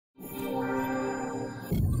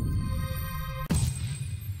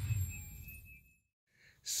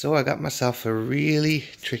So I got myself a really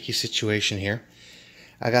tricky situation here.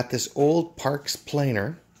 I got this old Parks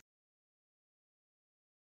planer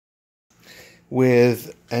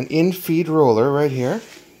with an in-feed roller right here,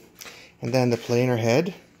 and then the planer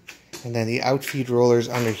head, and then the out-feed rollers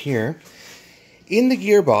under here. In the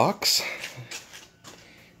gearbox,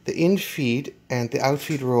 the in-feed and the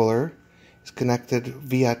out-feed roller is connected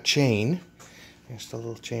via chain. There's the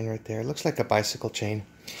little chain right there. It looks like a bicycle chain.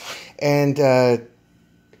 And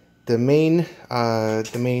the main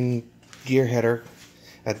gear header,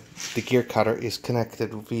 the gear cutter, is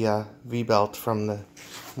connected via V-belt from the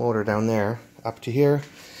motor down there up to here,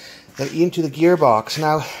 then into the gearbox.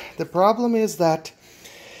 Now the problem is that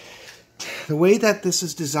the way that this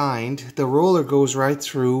is designed, the roller goes right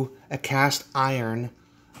through a cast iron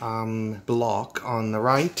block on the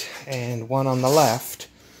right and one on the left,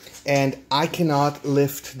 and I cannot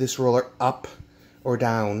lift this roller up or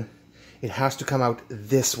down. It has to come out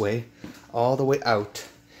this way, all the way out.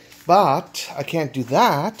 But I can't do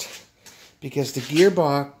that because the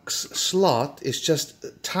gearbox slot is just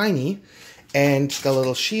tiny, and the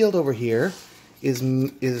little shield over here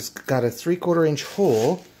is got a 3/4 inch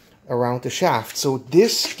hole around the shaft. So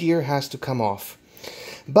this gear has to come off.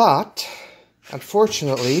 But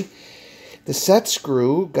unfortunately, the set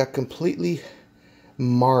screw got completely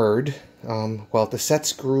marred. Well, the set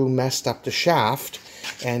screw messed up the shaft,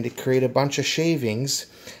 and it created a bunch of shavings.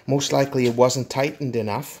 Most likely it wasn't tightened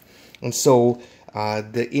enough, and so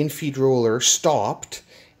the in-feed roller stopped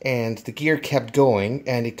and the gear kept going,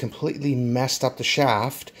 and it completely messed up the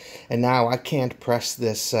shaft, and now I can't press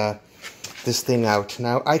this this thing out.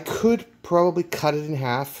 Now I could probably cut it in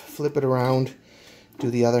half, flip it around,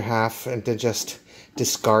 do the other half, and then just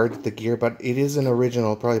discard the gear, but it is an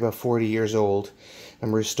original, probably about 40 years old.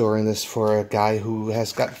 I'm restoring this for a guy who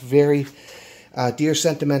has got very dear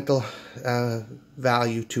sentimental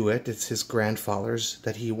value to it. It's his grandfather's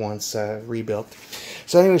that he once rebuilt.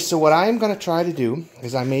 So anyway, so what I'm going to try to do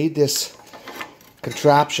is I made this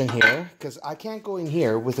contraption here, because I can't go in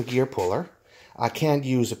here with a gear puller. I can't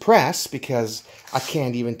use a press because I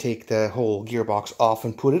can't even take the whole gearbox off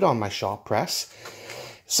and put it on my shop press.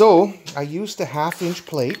 So I used a 1/2 inch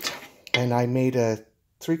plate, and I made a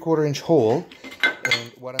 3/4 inch hole.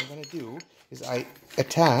 And what I'm going to do is I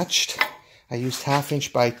used 1/2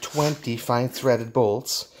 inch by 20 fine threaded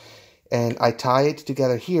bolts, and I tie it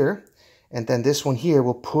together here, and then this one here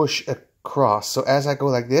will push across. So as I go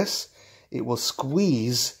like this, it will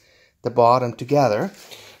squeeze the bottom together.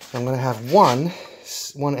 I'm going to have one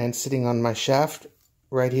end sitting on my shaft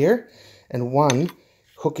right here, and one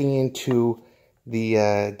hooking into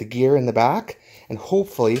the gear in the back, and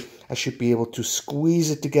hopefully I should be able to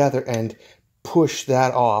squeeze it together and push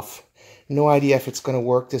that off. No idea if it's going to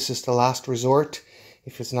work. This is the last resort.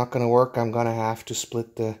 If it's not going to work, I'm going to have to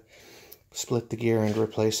split the gear and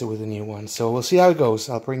replace it with a new one. So we'll see how it goes.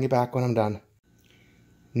 I'll bring you back when I'm done.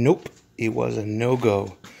 Nope, it was a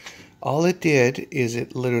no-go. All it did is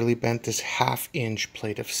it literally bent this 1/2 inch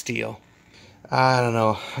plate of steel. I don't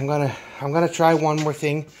know. I'm gonna try one more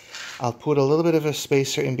thing. I'll put a little bit of a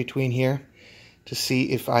spacer in between here to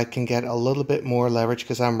see if I can get a little bit more leverage,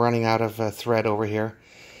 because I'm running out of thread over here.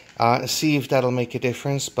 See if that'll make a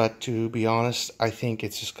difference, but to be honest, I think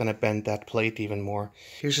it's just gonna bend that plate even more.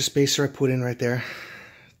 Here's a spacer I put in right there.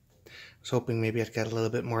 I was hoping maybe I'd get a little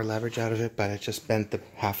bit more leverage out of it, but it just bent the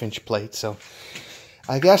 1/2 inch plate, so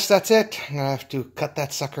I guess that's it. I'm gonna have to cut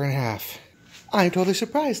that sucker in half. I'm totally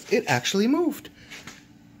surprised. It actually moved.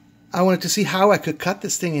 I wanted to see how I could cut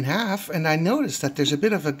this thing in half, and I noticed that there's a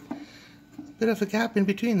bit of a gap in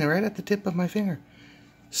between there, right at the tip of my finger.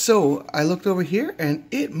 So I looked over here, and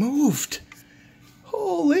it moved.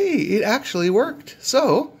 Holy, it actually worked.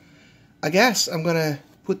 So I guess I'm gonna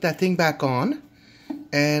put that thing back on,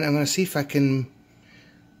 and I'm gonna see if I can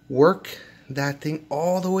work that thing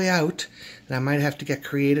all the way out. And I might have to get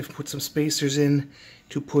creative, put some spacers in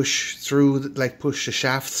to push through, like push the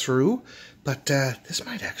shaft through, but this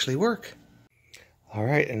might actually work. All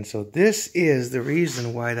right, and so this is the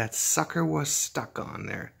reason why that sucker was stuck on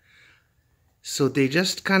there. So they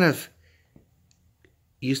just kind of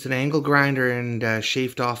used an angle grinder and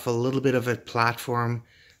shaved off a little bit of a platform,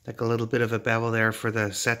 like a little bit of a bevel there for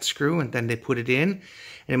the set screw, and then they put it in,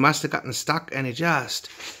 and it must have gotten stuck, and it just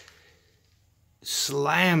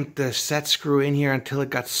slammed the set screw in here until it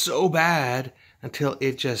got so bad, until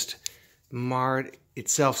it just marred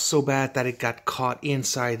itself so bad that it got caught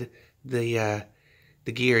inside the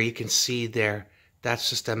gear. You can see there, that's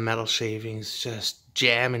just a metal shavings just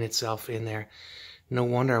jamming itself in there. No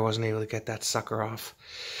wonder I wasn't able to get that sucker off.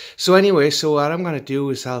 So anyway, so what I'm going to do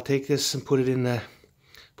is I'll take this and put it in the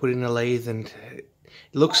lathe and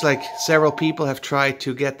looks like several people have tried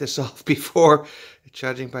to get this off before,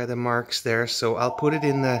 judging by the marks there. So I'll put it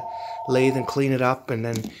in the lathe and clean it up, and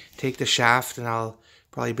then take the shaft and I'll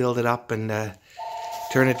probably build it up and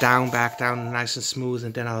turn it back down nice and smooth,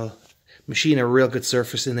 and then I'll machine a real good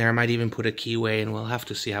surface in there. I might even put a keyway, and we'll have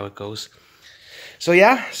to see how it goes. So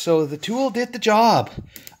yeah, so the tool did the job.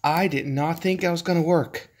 I did not think I was going to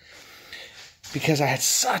work because I had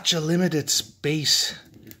such a limited space,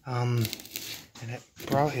 and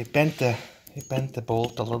it bent the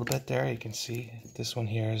bolt a little bit there. You can see this one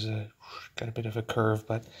here is got a bit of a curve,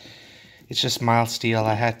 but it's just mild steel.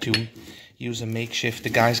 I had to use a makeshift. The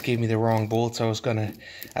guys gave me the wrong bolts. I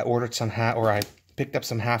ordered some I picked up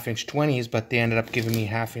some 1/2" 20s, but they ended up giving me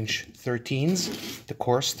 1/2" 13s, the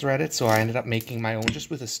coarse threaded. So I ended up making my own just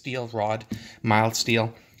with a steel rod, mild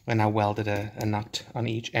steel, and I welded a nut on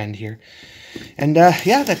each end here. And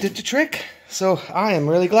yeah, that did the trick. So I am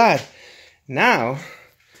really glad. Now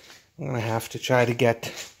I'm gonna have to try to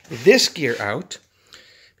get this gear out,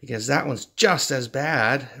 because that one's just as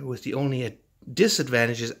bad, with the only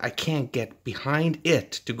disadvantage is I can't get behind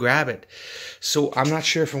it to grab it. So I'm not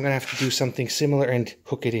sure if I'm gonna have to do something similar and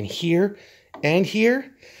hook it in here and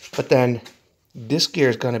here, but then this gear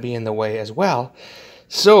is gonna be in the way as well.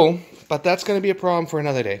 So, but that's gonna be a problem for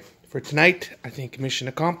another day. For tonight, I think mission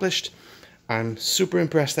accomplished. I'm super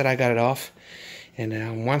impressed that I got it off, and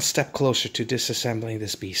I'm one step closer to disassembling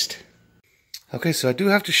this beast. Okay, so I do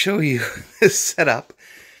have to show you this setup.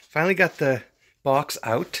 Finally got the box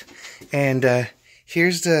out, and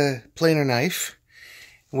here's the planer knife.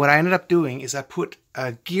 What I ended up doing is I put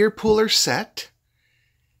a gear puller set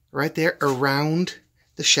right there around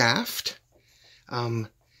the shaft.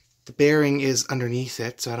 The bearing is underneath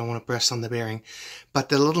it, so I don't want to press on the bearing. But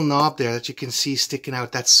the little knob there that you can see sticking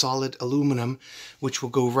out, that's solid aluminum, which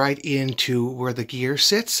will go right into where the gear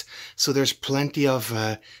sits. So there's plenty of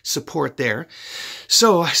support there.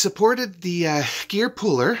 So I supported the gear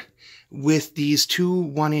puller with these two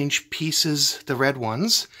 1-inch pieces, the red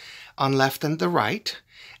ones, on left and the right.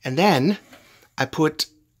 And then I put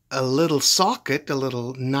a little socket, a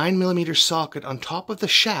little 9mm socket on top of the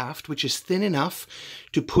shaft, which is thin enough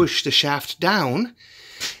to push the shaft down.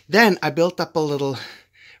 Then I built up a little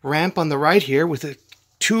ramp on the right here with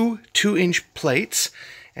two 2-inch plates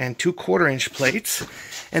and 2 1/4-inch plates,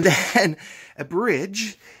 and then a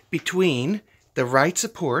bridge between the right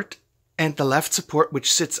support and the left support,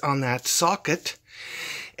 which sits on that socket.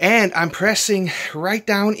 And I'm pressing right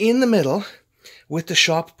down in the middle with the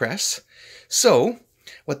shop press. So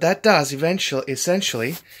what that does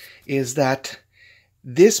essentially is that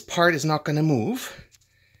this part is not going to move,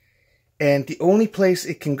 and the only place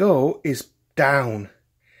it can go is down,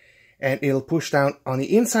 and it'll push down on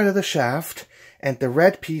the inside of the shaft, and the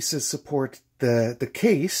red pieces support the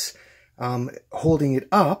case, holding it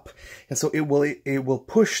up, and so it will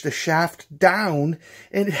push the shaft down,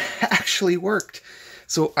 and it actually worked.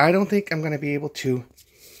 So I don't think I'm going to be able to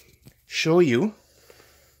show you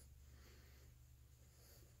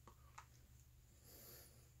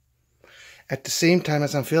at the same time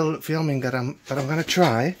as I'm filming that I'm going to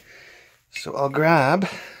try. So I'll grab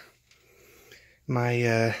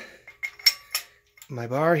my my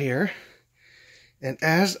bar here, and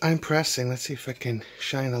as I'm pressing, let's see if I can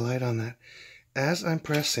shine a light on that. As I'm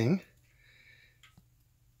pressing,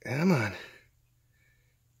 come on,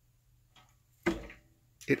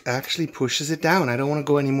 it actually pushes it down. I don't want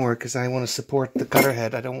to go anymore because I want to support the cutter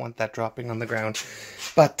head. I don't want that dropping on the ground.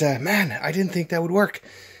 But man, I didn't think that would work,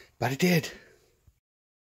 but it did.